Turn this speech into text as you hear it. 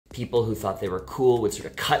people who thought they were cool would sort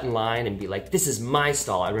of cut in line and be like, this is my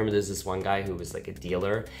stall. I remember there's this one guy who was like a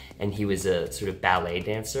dealer, and he was a sort of ballet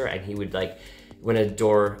dancer, and he would like, when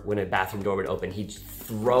a bathroom door would open, he'd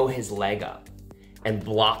throw his leg up and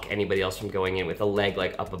block anybody else from going in with a leg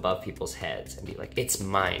like up above people's heads and be like, it's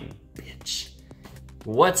mine, bitch.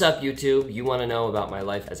 What's up, YouTube? You want to know about my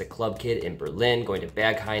life as a club kid in Berlin, going to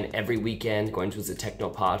Berghain every weekend, going to the techno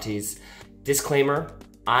parties. Disclaimer,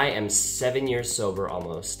 I am 7 years sober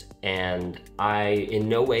almost, and I in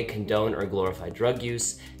no way condone or glorify drug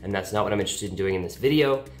use, and that's not what I'm interested in doing in this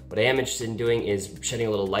video. What I am interested in doing is shedding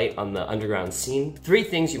a little light on the underground scene. 3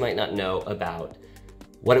 things you might not know about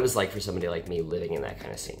what it was like for somebody like me living in that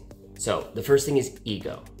kind of scene. So the first thing is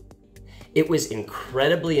ego. It was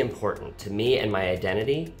incredibly important to me and my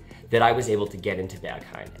identity that I was able to get into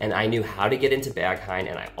Berghain. And I knew how to get into Berghain,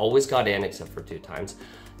 and I always got in except for 2 times.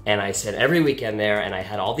 And I spent every weekend there, and I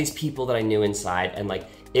had all these people that I knew inside, and like,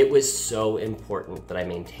 it was so important that I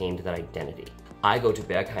maintained that identity. I go to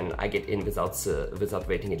Berghain and I get in without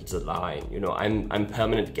waiting in the line. You know, I'm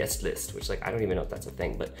permanent guest list, which like, I don't even know if that's a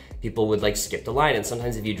thing, but people would like skip the line. And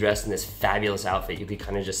sometimes if you dress in this fabulous outfit, you could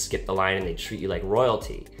kind of just skip the line and they treat you like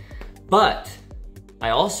royalty. But I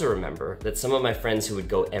also remember that some of my friends who would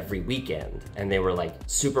go every weekend, and they were like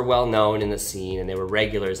super well known in the scene and they were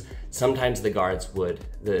regulars, sometimes the guards would,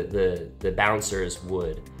 the bouncers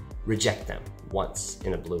would reject them once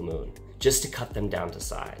in a blue moon, just to cut them down to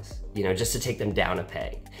size, you know, just to take them down a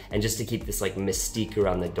peg, and just to keep this like mystique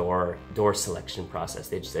around the door selection process.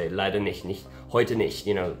 They'd say, leider nicht, heute nicht,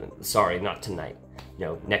 you know, sorry, not tonight. You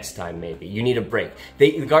know, next time maybe. You need a break.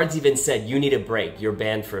 The guards even said, you need a break. You're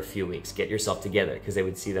banned for a few weeks. Get yourself together, because they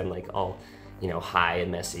would see them like all, you know, high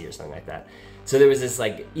and messy or something like that. So there was this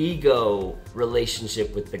like ego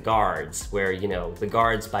relationship with the guards where, you know, the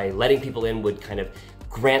guards, by letting people in, would kind of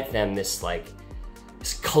grant them this like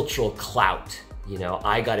this cultural clout. You know,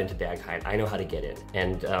 I got into Berghain, I know how to get in.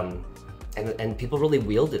 And people really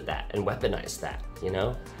wielded that and weaponized that, you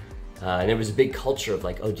know? And there was a big culture of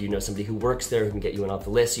like, oh, do you know somebody who works there who can get you on off the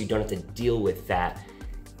list, so you don't have to deal with that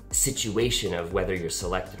situation of whether you're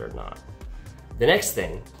selected or not. The next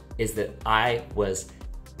thing is that I was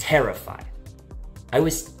terrified. I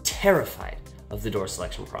was terrified of the door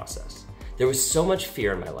selection process. There was so much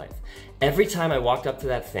fear in my life. Every time I walked up to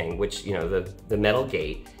that thing, which, you know, the metal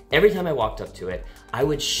gate, every time I walked up to it, I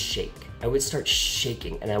would shake. I would start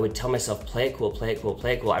shaking, and I would tell myself, play it cool, play it cool,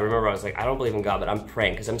 play it cool. I remember I was like, I don't believe in God, but I'm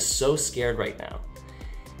praying because I'm so scared right now.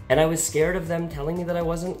 And I was scared of them telling me that I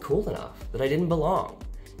wasn't cool enough, that I didn't belong,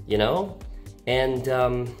 you know? And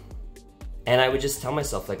I would just tell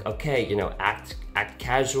myself like, okay, you know, act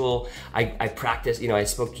casual. I practiced, you know, I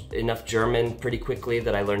spoke enough German pretty quickly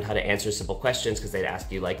that I learned how to answer simple questions, because they'd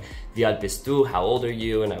ask you like, wie alt bist du? How old are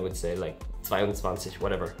you? And I would say like 22,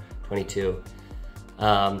 whatever, 22.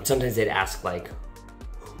 Sometimes they'd ask like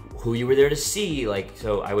who you were there to see, like,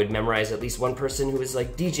 so I would memorize at least one person who was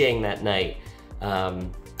like DJing that night.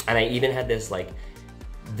 And I even had this like,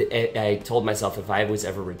 I told myself if I was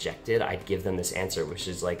ever rejected, I'd give them this answer, which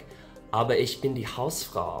is like, aber ich bin die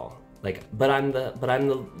Hausfrau. Like, but I'm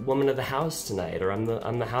the woman of the house tonight, or I'm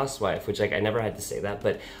the housewife, which like I never had to say that,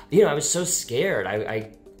 but you know, I was so scared.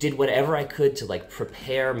 I did whatever I could to like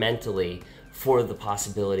prepare mentally for the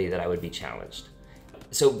possibility that I would be challenged.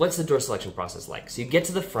 So what's the door selection process like? So you get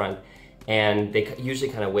to the front, and they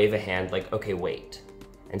usually kind of wave a hand like, okay, wait.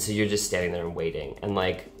 And so you're just standing there and waiting. And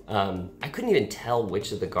like, I couldn't even tell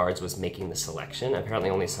which of the guards was making the selection. Apparently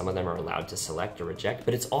only some of them are allowed to select or reject,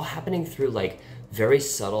 but it's all happening through like very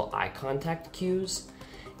subtle eye contact cues.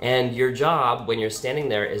 And your job when you're standing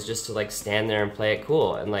there is just to like stand there and play it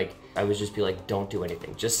cool. And like, I would just be like, don't do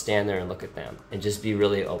anything. Just stand there and look at them, and just be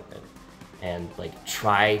really open, and like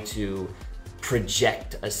try to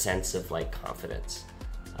project a sense of like confidence.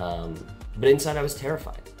 But inside I was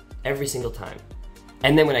terrified every single time.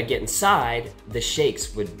 And then when I get inside, the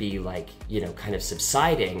shakes would be like, you know, kind of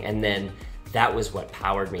subsiding. And then that was what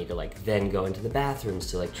powered me to like then go into the bathrooms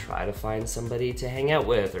to like try to find somebody to hang out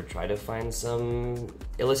with, or try to find some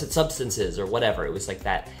illicit substances or whatever. It was like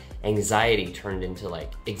that anxiety turned into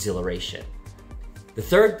like exhilaration. The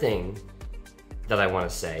third thing that I want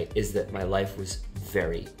to say is that my life was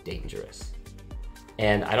very dangerous.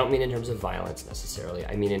 And I don't mean in terms of violence necessarily.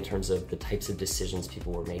 I mean in terms of the types of decisions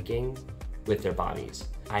people were making with their bodies.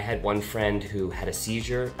 I had one friend who had a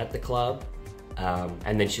seizure at the club,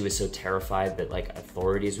 and then she was so terrified that like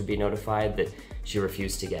authorities would be notified that she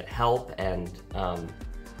refused to get help, and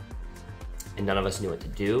none of us knew what to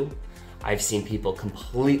do. I've seen people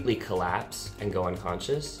completely collapse and go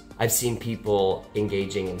unconscious. I've seen people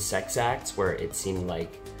engaging in sex acts where it seemed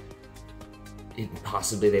like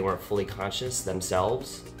possibly they weren't fully conscious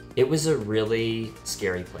themselves. It was a really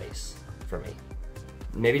scary place for me.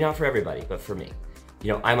 Maybe not for everybody, but for me.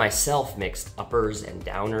 You know, I myself mixed uppers and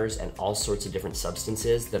downers and all sorts of different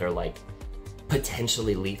substances that are like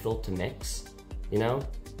potentially lethal to mix, you know?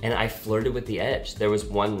 And I flirted with the edge. There was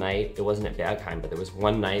one night, it wasn't at Berghain, but there was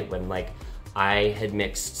one night when like I had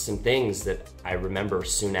mixed some things that I remember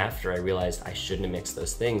soon after I realized I shouldn't have mixed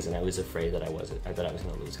those things, and I was afraid that I was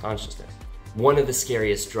gonna lose consciousness. One of the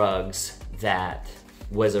scariest drugs that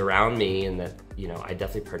was around me and that, you know, I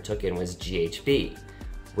definitely partook in was GHB,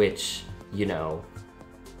 which, you know,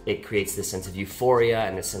 it creates this sense of euphoria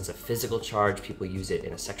and this sense of physical charge. People use it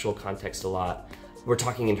in a sexual context a lot. We're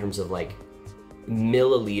talking in terms of like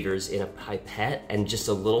milliliters in a pipette, and just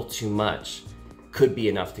a little too much could be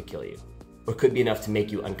enough to kill you, or could be enough to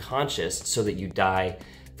make you unconscious so that you die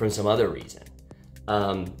from some other reason.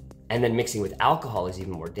 And then mixing with alcohol is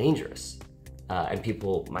even more dangerous. And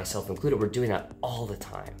people, myself included, were doing that all the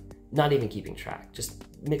time, not even keeping track, just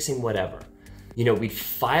mixing whatever. You know, we'd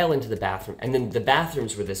file into the bathroom, and then the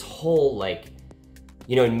bathrooms were this whole like,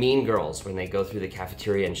 you know, in Mean Girls, when they go through the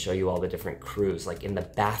cafeteria and show you all the different crews, like in the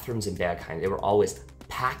bathrooms in Berghain, they were always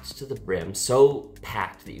packed to the brim, so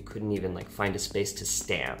packed that you couldn't even like find a space to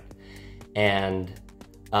stand. And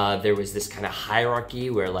there was this kind of hierarchy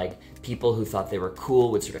where like people who thought they were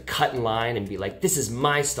cool would sort of cut in line and be like, this is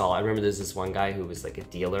my stall. I remember there's this one guy who was like a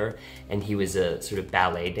dealer, and he was a sort of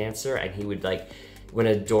ballet dancer, and he would like, when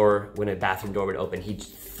a bathroom door would open, he'd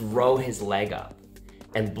throw his leg up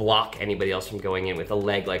and block anybody else from going in with a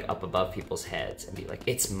leg like up above people's heads and be like,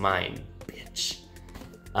 it's mine, bitch.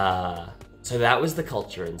 So that was the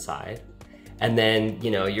culture inside. And then,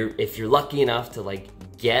 you know, if you're lucky enough to like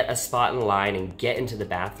get a spot in line and get into the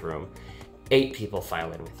bathroom, 8 people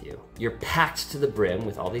file in with you. You're packed to the brim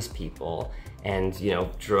with all these people, and you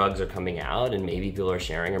know, drugs are coming out, and maybe people are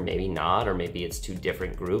sharing, or maybe not, or maybe it's 2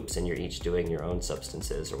 different groups and you're each doing your own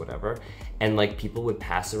substances or whatever. And like people would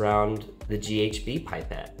pass around the GHB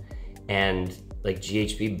pipette, and like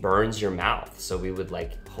GHB burns your mouth. So we would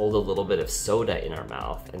like hold a little bit of soda in our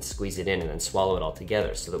mouth and squeeze it in and then swallow it all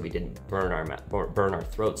together so that we didn't burn our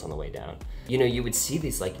throats on the way down. You know, you would see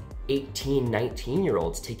these like 18,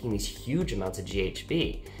 19-year-olds taking these huge amounts of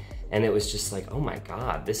GHB. And it was just like, oh my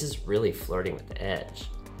God, this is really flirting with the edge.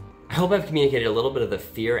 I hope I've communicated a little bit of the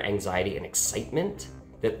fear, anxiety, and excitement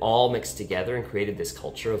that all mixed together and created this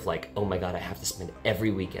culture of like, oh my God, I have to spend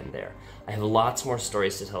every weekend there. I have lots more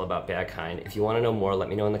stories to tell about Berghain. If you want to know more, let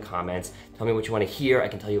me know in the comments. Tell me what you want to hear. I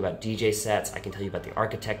can tell you about DJ sets. I can tell you about the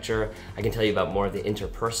architecture. I can tell you about more of the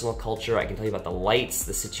interpersonal culture. I can tell you about the lights,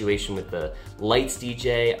 the situation with the lights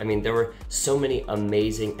DJ. I mean, there were so many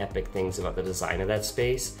amazing, epic things about the design of that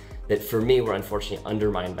space that for me were unfortunately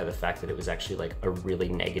undermined by the fact that it was actually like a really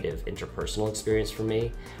negative interpersonal experience for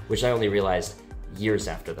me, which I only realized years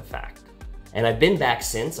after the fact. And I've been back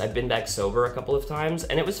since. I've been back sober a couple of times,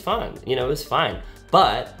 and it was fun. You know, it was fine.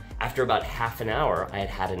 But after about half an hour, I had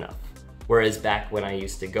had enough. Whereas back when I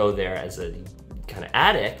used to go there as a kind of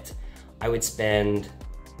addict, I would spend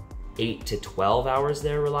 8 to 12 hours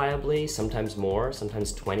there reliably, sometimes more,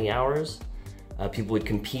 sometimes 20 hours. People would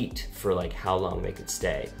compete for like how long they could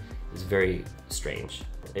stay. It was very strange.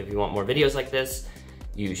 If you want more videos like this,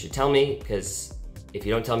 you should tell me, because if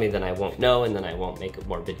you don't tell me, then I won't know, and then I won't make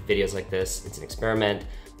more videos like this. It's an experiment,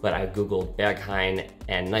 but I Googled Berghain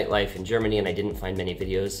and nightlife in Germany, and I didn't find many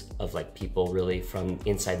videos of like people really from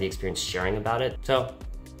inside the experience sharing about it. So,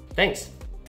 thanks.